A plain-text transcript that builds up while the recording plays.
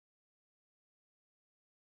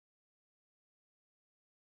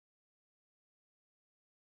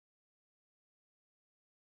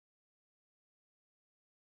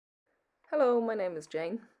Hello, my name is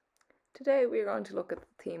Jane. Today we are going to look at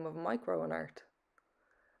the theme of micro in art.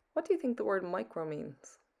 What do you think the word micro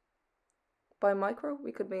means? By micro,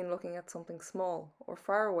 we could mean looking at something small or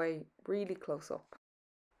far away, really close up.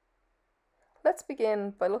 Let's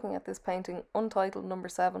begin by looking at this painting, Untitled No.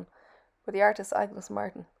 7, by the artist Agnes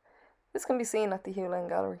Martin. This can be seen at the Hugh Lane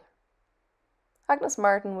Gallery. Agnes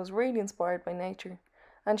Martin was really inspired by nature,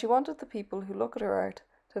 and she wanted the people who look at her art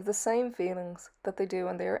to have the same feelings that they do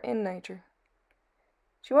when they are in nature.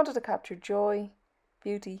 She wanted to capture joy,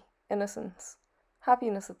 beauty, innocence,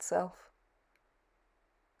 happiness itself.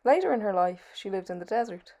 Later in her life, she lived in the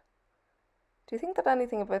desert. Do you think that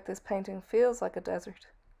anything about this painting feels like a desert?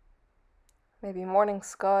 Maybe morning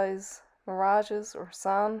skies, mirages, or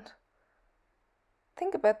sand?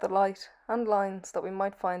 Think about the light and lines that we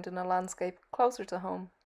might find in a landscape closer to home.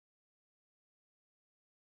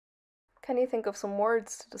 Can you think of some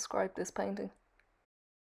words to describe this painting?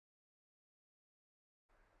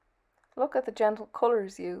 Look at the gentle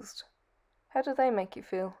colours used. How do they make you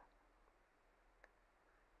feel?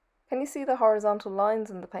 Can you see the horizontal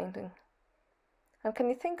lines in the painting? And can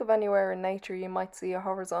you think of anywhere in nature you might see a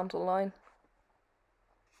horizontal line?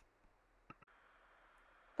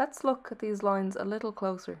 Let's look at these lines a little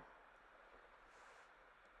closer.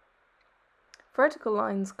 Vertical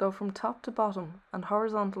lines go from top to bottom and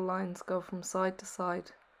horizontal lines go from side to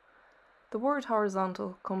side. The word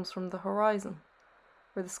horizontal comes from the horizon,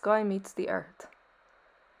 where the sky meets the earth.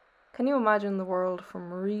 Can you imagine the world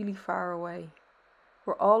from really far away,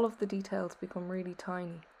 where all of the details become really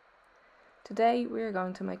tiny? Today we are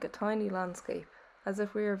going to make a tiny landscape, as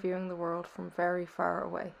if we are viewing the world from very far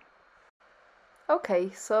away. Okay,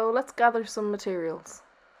 so let's gather some materials.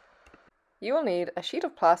 You will need a sheet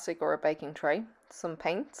of plastic or a baking tray, some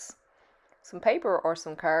paints, some paper or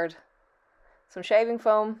some card, some shaving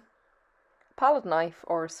foam, a palette knife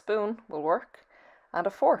or a spoon will work, and a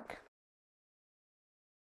fork.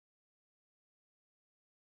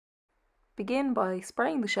 Begin by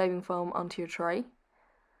spraying the shaving foam onto your tray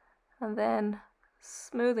and then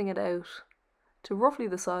smoothing it out to roughly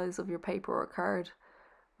the size of your paper or card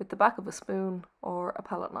with the back of a spoon or a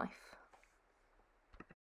palette knife.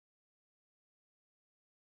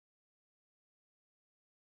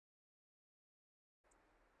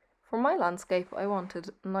 For my landscape, I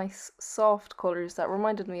wanted nice soft colours that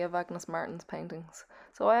reminded me of Agnes Martin's paintings,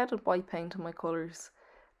 so I added white paint to my colours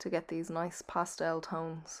to get these nice pastel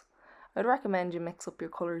tones. I'd recommend you mix up your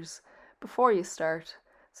colours before you start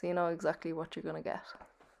so you know exactly what you're going to get.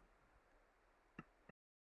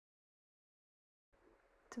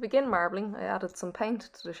 To begin marbling, I added some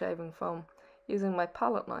paint to the shaving foam using my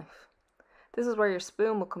palette knife. This is where your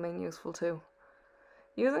spoon will come in useful too.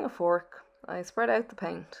 Using a fork, I spread out the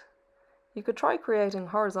paint. You could try creating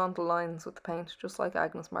horizontal lines with the paint, just like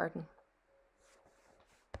Agnes Martin.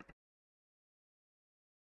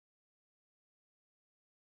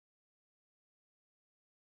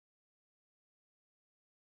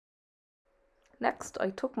 Next, I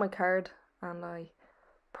took my card and I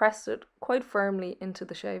pressed it quite firmly into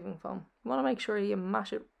the shaving foam. You want to make sure you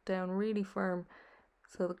mash it down really firm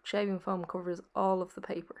so the shaving foam covers all of the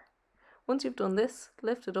paper. Once you've done this,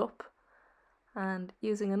 lift it up and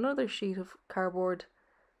using another sheet of cardboard,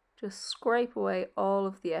 just scrape away all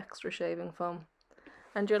of the extra shaving foam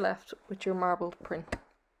and you're left with your marbled print.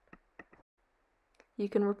 You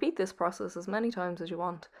can repeat this process as many times as you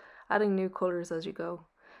want, adding new colours as you go.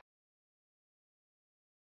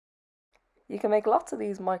 You can make lots of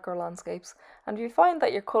these micro landscapes, and if you find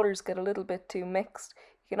that your colours get a little bit too mixed,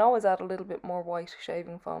 you can always add a little bit more white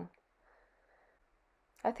shaving foam.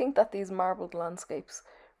 I think that these marbled landscapes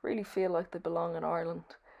really feel like they belong in Ireland,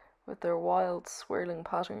 with their wild swirling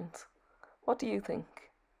patterns. What do you think?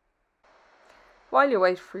 While you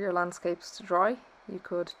wait for your landscapes to dry, you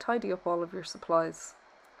could tidy up all of your supplies.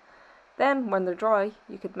 Then, when they're dry,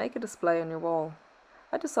 you could make a display on your wall.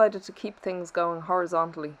 I decided to keep things going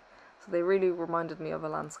horizontally, so they really reminded me of a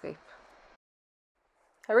landscape.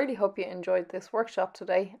 I really hope you enjoyed this workshop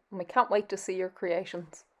today, and we can't wait to see your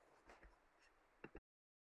creations.